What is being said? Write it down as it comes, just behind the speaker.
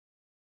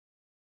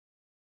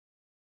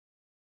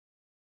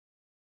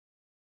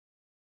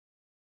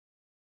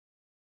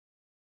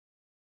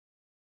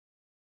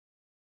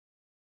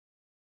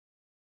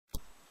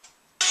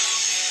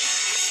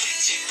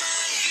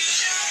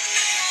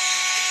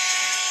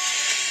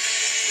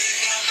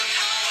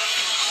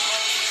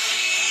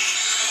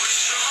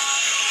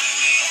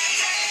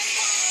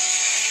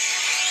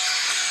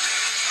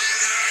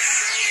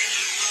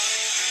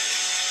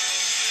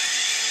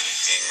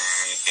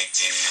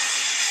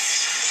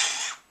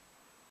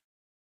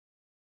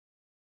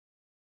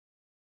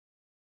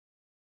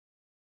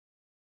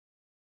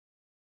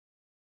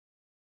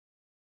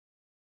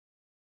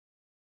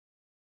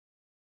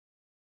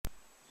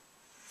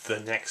The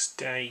next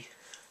day.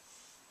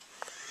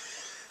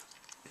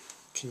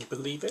 Can you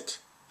believe it?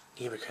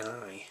 Neither can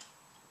I.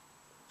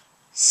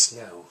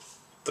 Snow,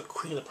 the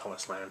queen of the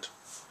promised land.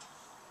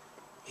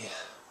 Yeah.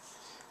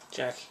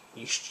 Jack,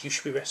 you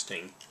should be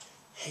resting.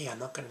 Hey, I'm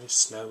not going to miss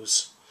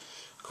Snow's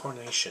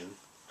coronation.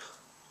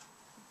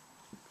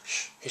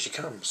 Shh, here she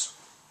comes.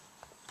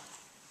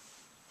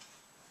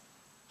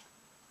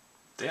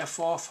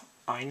 Therefore,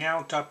 I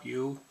now dub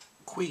you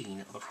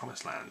Queen of the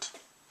Promised Land.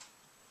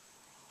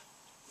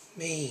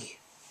 Me,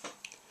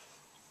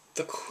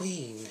 the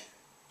Queen.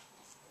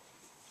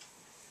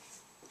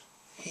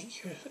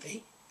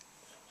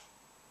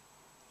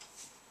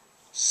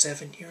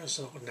 7 years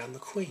old and I'm the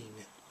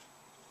Queen.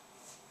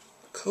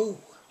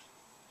 Cool.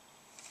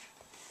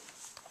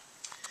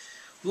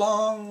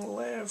 Long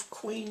live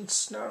Queen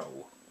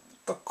Snow,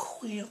 the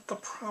Queen of the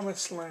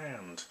Promised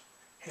Land.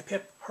 Hip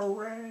hip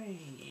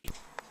hooray.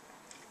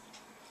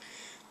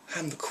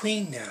 I'm the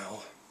Queen now.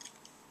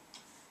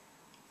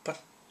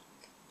 But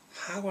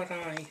how would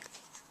I...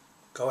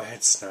 Go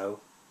ahead,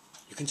 Snow.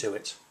 You can do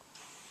it.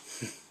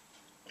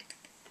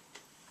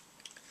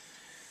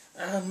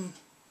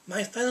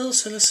 My fellow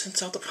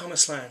citizens of the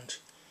Promised Land.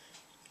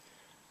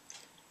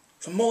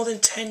 For more than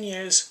 10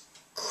 years,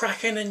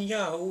 Kraken and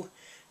Yo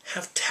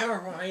have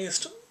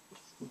terrorized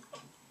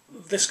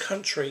this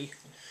country,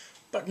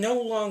 but no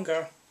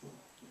longer.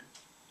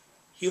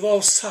 You've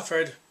all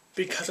suffered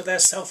because of their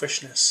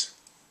selfishness.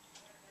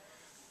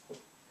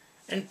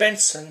 And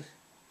Benson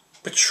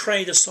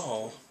betrayed us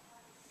all.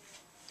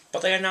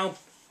 But they are now,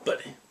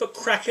 but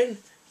Kraken,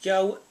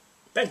 Yo,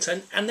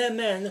 Benson and their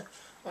men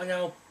are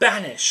now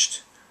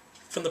banished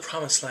from the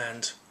Promised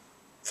Land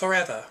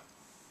forever.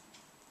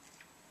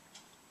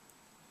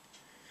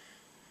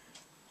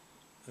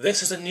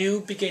 This is a new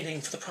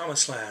beginning for the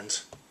Promised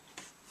Land.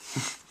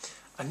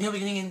 A new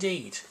beginning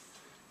indeed.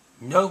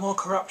 No more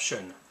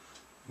corruption.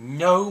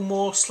 No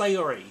more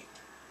slavery.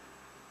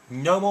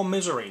 No more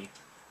misery.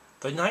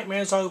 The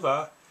nightmare's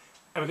over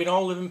and we can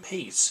all live in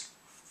peace.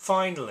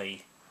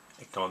 Finally,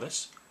 ignore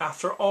this,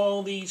 after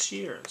all these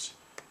years,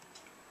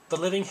 the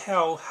living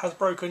hell has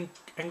broken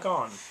and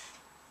gone.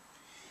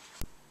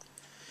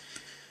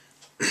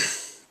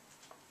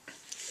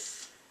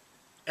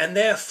 And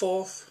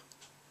therefore,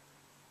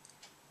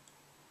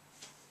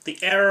 the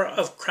era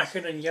of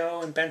Kraken and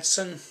Yo and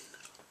Benson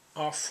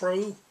are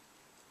through,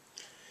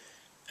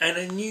 and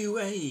a new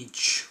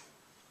age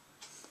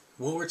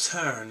will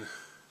return.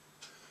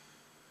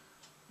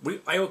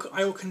 I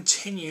will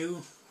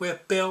continue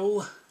where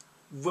Bill,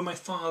 with my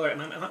father and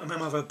my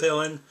mother Bill,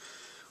 and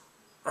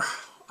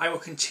I will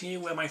continue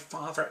where my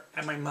father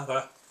and my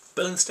mother,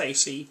 Bill and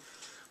Stacy,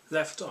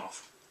 left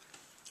off.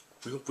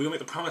 We will make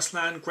the Promised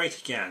Land great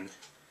again,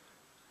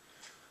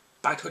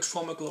 back to its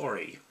former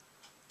glory.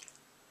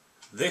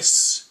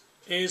 This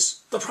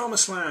is the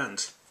Promised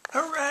Land.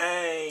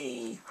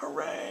 Hooray!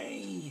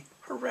 Hooray!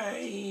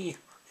 Hooray!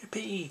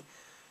 Yippee!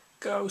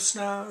 Go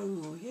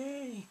Snow!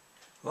 Yay!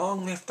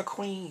 Long live the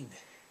Queen!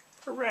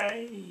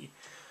 Hooray!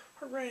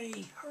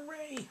 Hooray!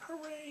 Hooray!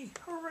 Hooray!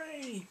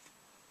 Hooray!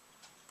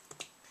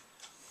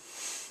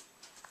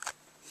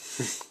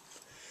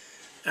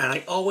 And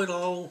I owe it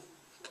all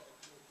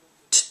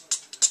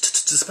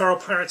to Sparrow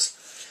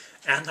Pirates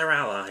and their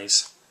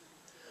allies.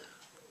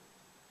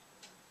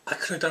 I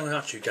couldn't have done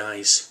without you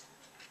guys.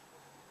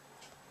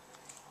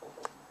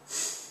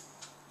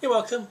 You're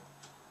welcome.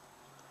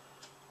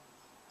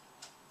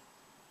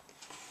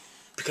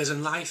 Because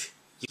in life,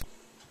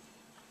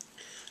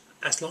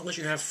 as long as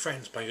you have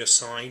friends by your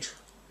side,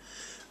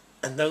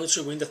 and those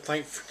who are willing to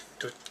fight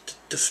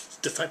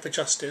for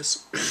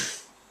justice,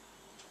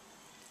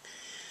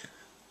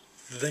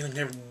 they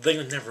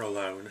are never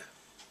alone.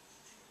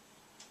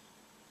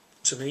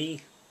 To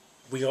me,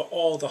 we are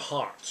all the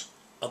heart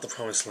of the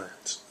Promised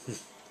Land.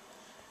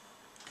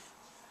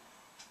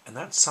 And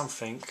that's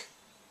something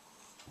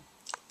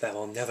that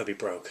will never be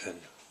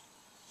broken.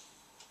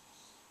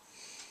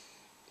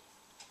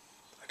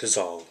 That is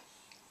all.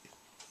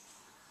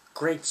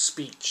 Great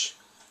speech.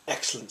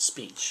 Excellent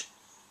speech.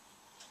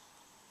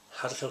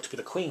 How does it feel to be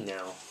the Queen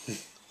now?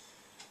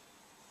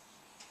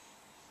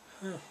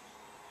 Huh.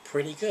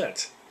 Pretty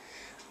good.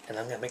 And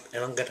I'm gonna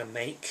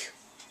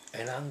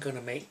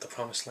make the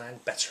Promised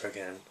Land better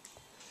again.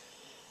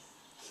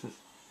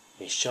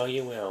 We sure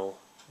you will.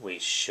 We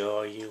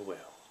sure you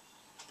will.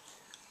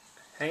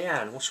 Hey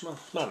Anne, what's the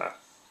matter?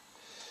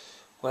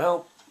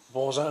 Well,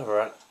 war's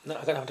over. No,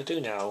 I don't have to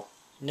do now.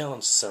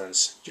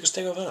 Nonsense. You can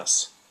stay with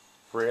us.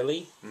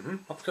 Really? Mm-hmm.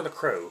 Up to the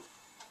crew.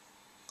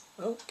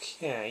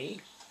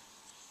 Okay.